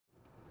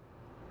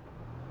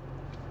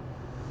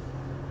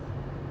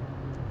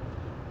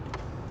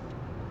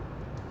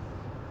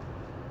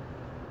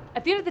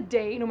At the end of the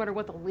day, no matter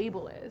what the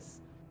label is,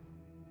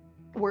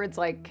 words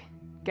like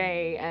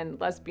gay and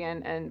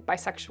lesbian and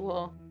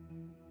bisexual,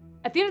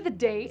 at the end of the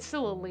day, it's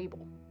still a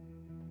label.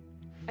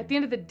 At the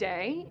end of the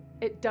day,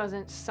 it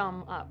doesn't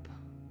sum up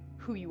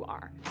who you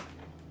are.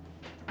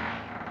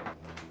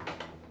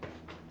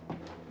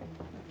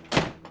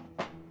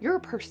 You're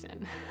a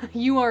person.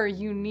 You are a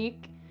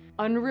unique,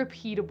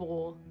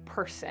 unrepeatable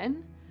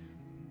person.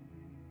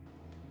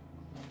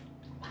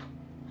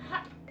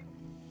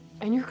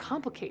 And you're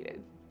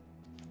complicated.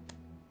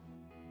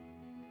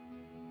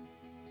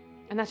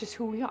 And that's just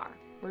who we are.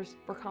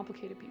 We're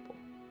complicated people.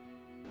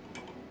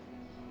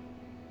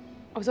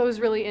 I was always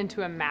really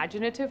into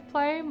imaginative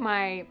play.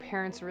 My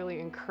parents really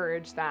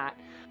encouraged that.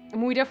 I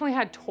mean, we definitely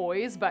had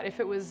toys, but if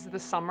it was the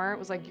summer, it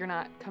was like, you're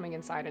not coming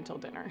inside until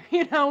dinner.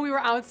 You know, we were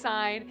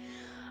outside,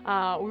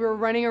 we were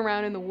running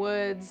around in the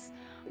woods.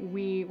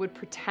 We would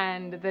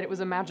pretend that it was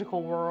a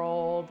magical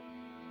world.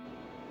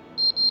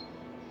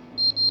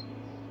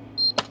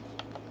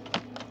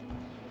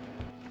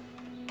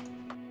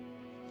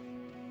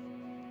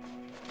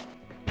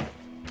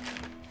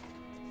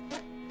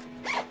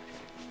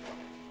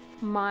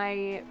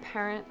 My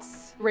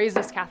parents raised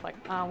us Catholic.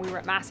 We were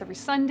at Mass every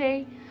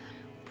Sunday,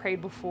 prayed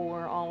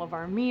before all of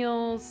our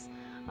meals.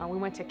 We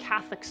went to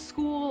Catholic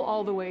school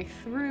all the way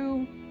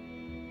through.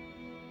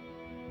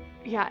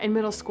 Yeah, in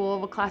middle school,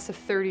 of a class of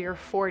 30 or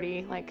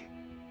 40, like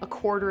a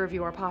quarter of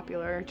you are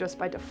popular just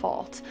by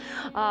default.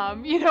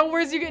 You know,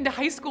 whereas you get into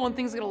high school and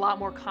things get a lot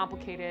more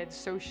complicated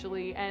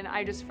socially, and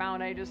I just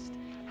found I just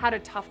had a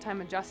tough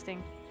time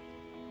adjusting.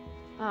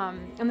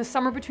 In the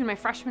summer between my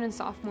freshman and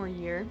sophomore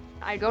year,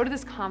 I go to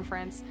this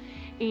conference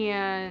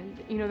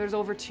and, you know, there's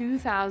over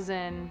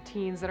 2,000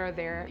 teens that are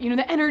there. You know,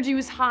 the energy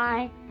was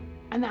high,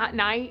 and that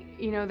night,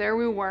 you know, there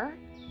we were.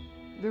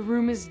 The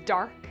room is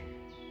dark.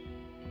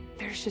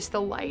 There's just the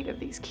light of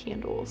these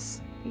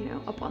candles, you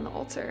know, up on the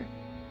altar.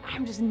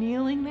 I'm just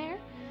kneeling there.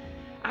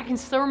 I can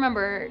still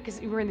remember, because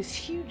we were in this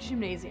huge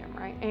gymnasium,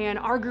 right? And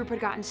our group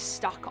had gotten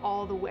stuck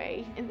all the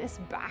way in this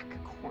back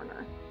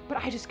corner. But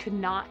I just could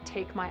not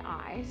take my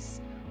eyes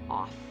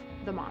off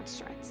the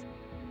monstrance.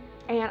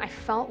 And I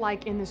felt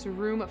like in this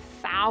room of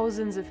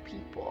thousands of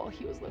people,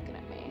 he was looking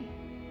at me.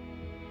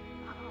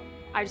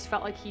 I just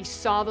felt like he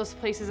saw those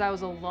places I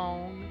was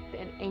alone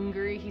and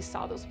angry. He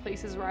saw those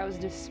places where I was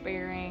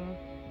despairing.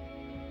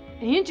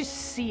 And he didn't just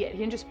see it, he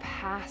didn't just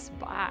pass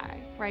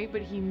by, right?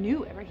 But he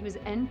knew it, right? He was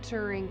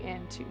entering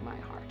into my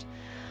heart.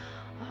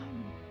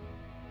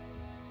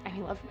 And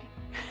he loved me.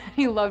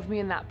 He loved me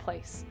in that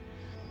place.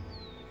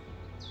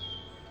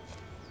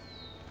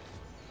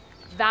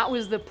 That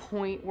was the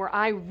point where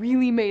I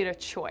really made a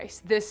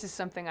choice. This is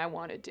something I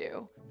want to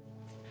do.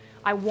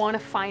 I want to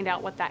find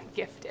out what that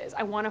gift is.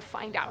 I want to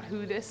find out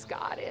who this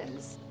God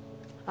is.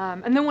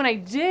 And then when I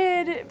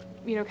did,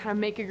 you know, kind of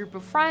make a group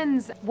of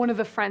friends, one of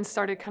the friends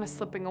started kind of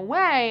slipping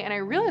away, and I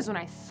realized when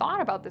I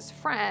thought about this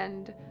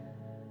friend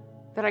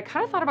that I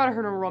kind of thought about her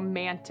in a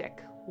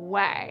romantic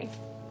way.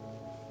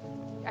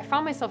 I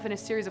found myself in a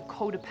series of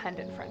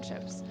codependent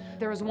friendships.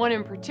 There was one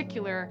in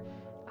particular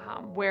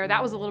where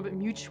that was a little bit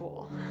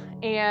mutual.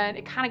 And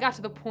it kind of got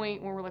to the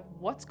point where we're like,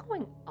 what's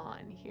going on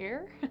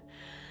here?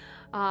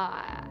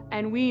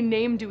 And we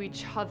named to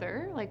each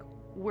other, like,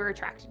 we're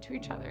attracted to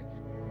each other.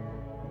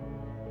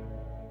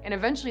 And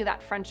eventually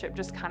that friendship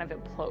just kind of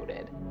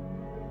imploded.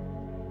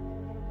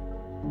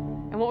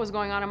 And what was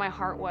going on in my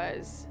heart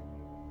was,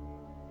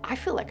 I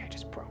feel like I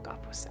just broke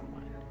up with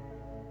someone.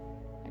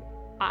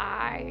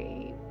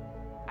 I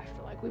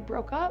feel like we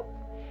broke up,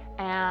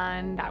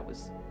 and I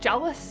was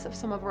jealous of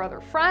some of our other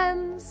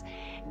friends,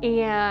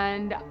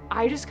 and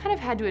I just kind of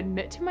had to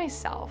admit to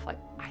myself, like,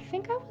 I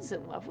think I was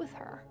in love with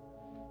her.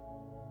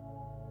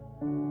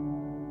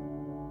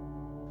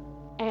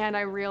 And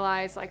I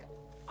realized, like,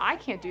 I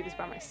can't do this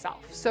by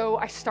myself. So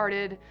I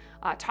started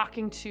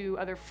talking to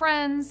other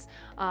friends,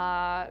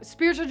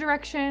 spiritual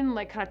direction,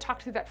 like kind of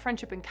talked through that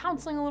friendship and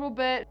counseling a little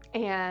bit,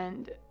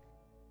 and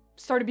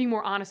started being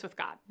more honest with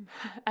God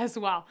as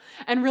well.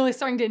 And really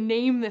starting to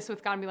name this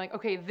with God and be like,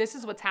 okay, this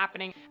is what's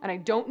happening. And I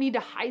don't need to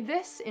hide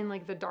this in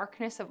like the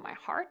darkness of my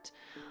heart,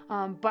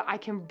 but I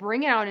can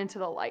bring it out into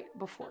the light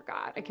before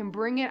God. I can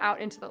bring it out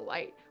into the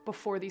light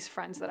before these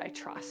friends that I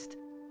trust.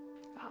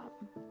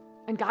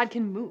 And God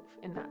can move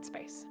in that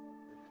space.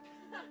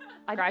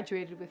 I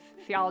graduated with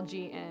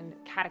theology and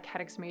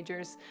catechetics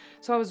majors,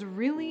 so I was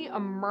really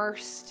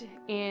immersed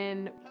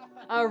in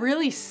a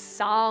really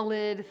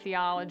solid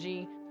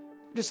theology,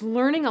 just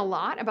learning a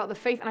lot about the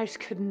faith, and I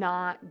just could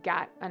not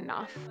get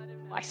enough.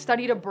 I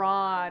studied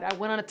abroad, I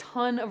went on a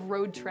ton of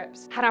road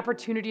trips, had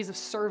opportunities of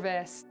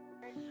service.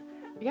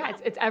 Yeah,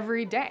 it's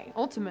every day,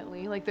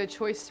 ultimately, like the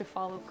choice to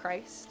follow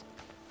Christ.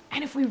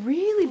 And if we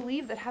really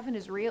believe that heaven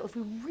is real, if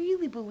we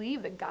really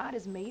believe that God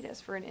has made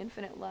us for an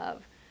infinite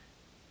love,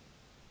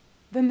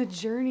 then the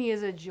journey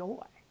is a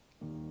joy.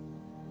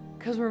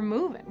 Because we're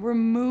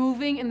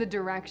moving in the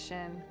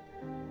direction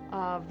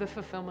of the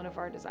fulfillment of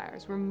our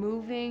desires. We're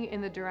moving in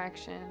the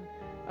direction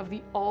of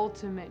the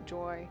ultimate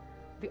joy,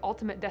 the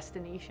ultimate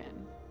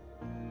destination.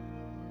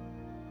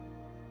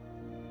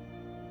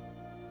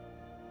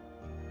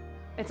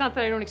 It's not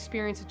that I don't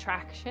experience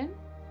attraction.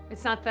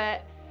 It's not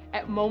that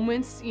at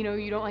moments, you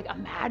don't like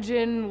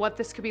imagine what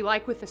this could be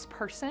like with this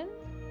person.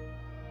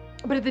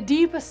 But at the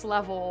deepest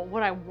level,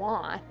 what I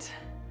want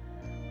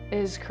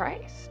is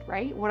Christ,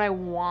 right? What I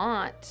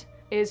want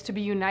is to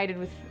be united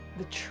with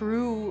the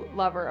true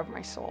lover of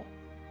my soul.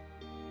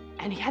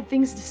 And he had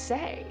things to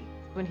say.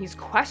 When he's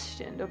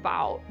questioned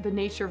about the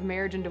nature of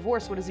marriage and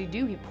divorce, what does he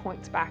do? He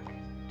points back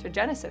to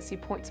Genesis. He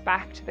points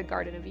back to the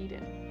Garden of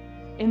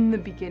Eden in the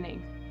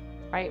beginning,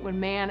 right? When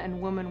man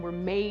and woman were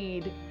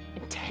made,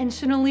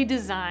 intentionally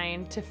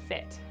designed to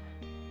fit,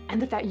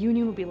 and that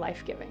union will be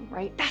life-giving,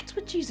 right? That's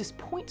what Jesus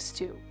points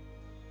to.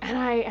 And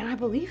I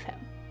believe him.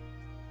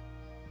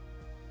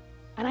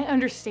 And I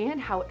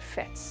understand how it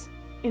fits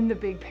in the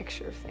big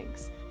picture of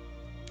things.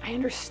 I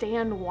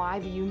understand why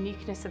the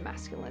uniqueness of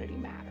masculinity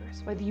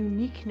matters, why the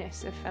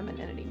uniqueness of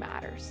femininity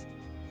matters.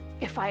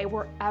 If I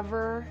were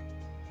ever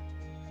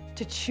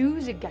to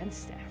choose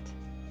against it,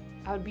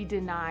 I would be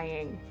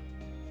denying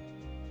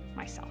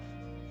myself.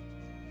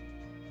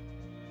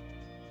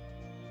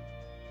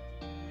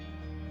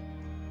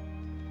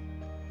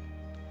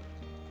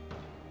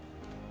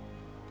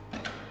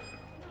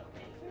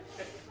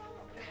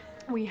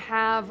 We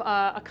have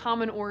a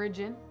common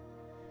origin,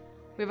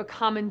 we have a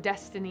common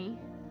destiny,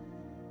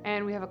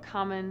 and we have a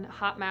common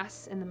hot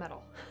mess in the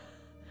middle.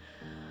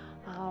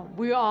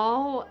 We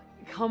all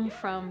come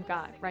from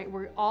God, right?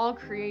 We're all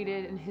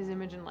created in his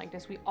image and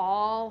likeness. We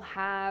all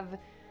have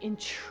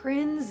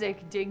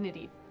intrinsic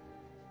dignity.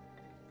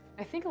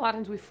 I think a lot of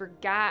times we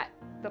forget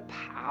the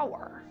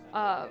power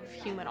of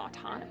human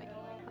autonomy.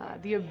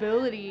 The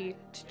ability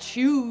to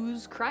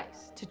choose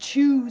Christ, to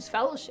choose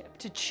fellowship,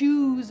 to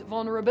choose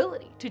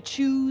vulnerability, to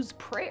choose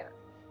prayer.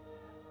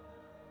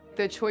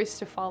 The choice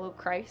to follow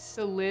Christ,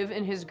 to live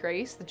in his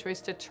grace, the choice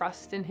to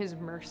trust in his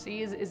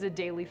mercy is a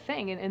daily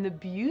thing. And the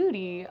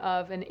beauty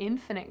of an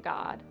infinite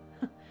God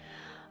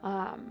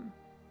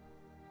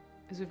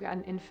is we've got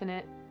an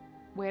infinite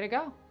way to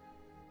go.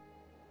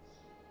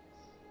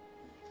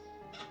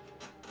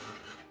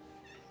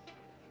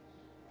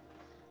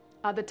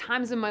 The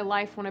times in my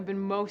life when I've been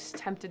most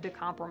tempted to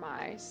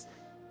compromise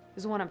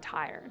is when I'm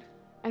tired.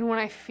 And when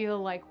I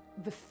feel like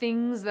the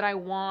things that I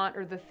want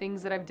or the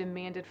things that I've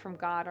demanded from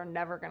God are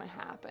never gonna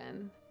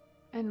happen.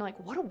 And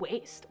like, what a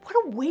waste. What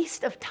a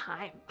waste of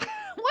time.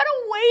 What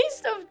a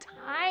waste of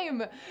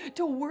time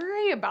to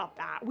worry about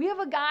that. We have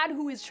a God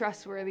who is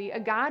trustworthy, a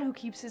God who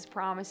keeps his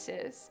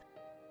promises.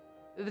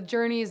 The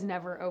journey is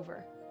never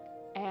over.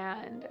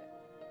 And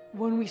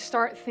when we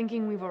start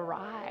thinking we've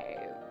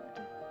arrived,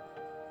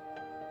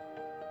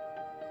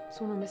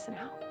 so we're missing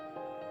out.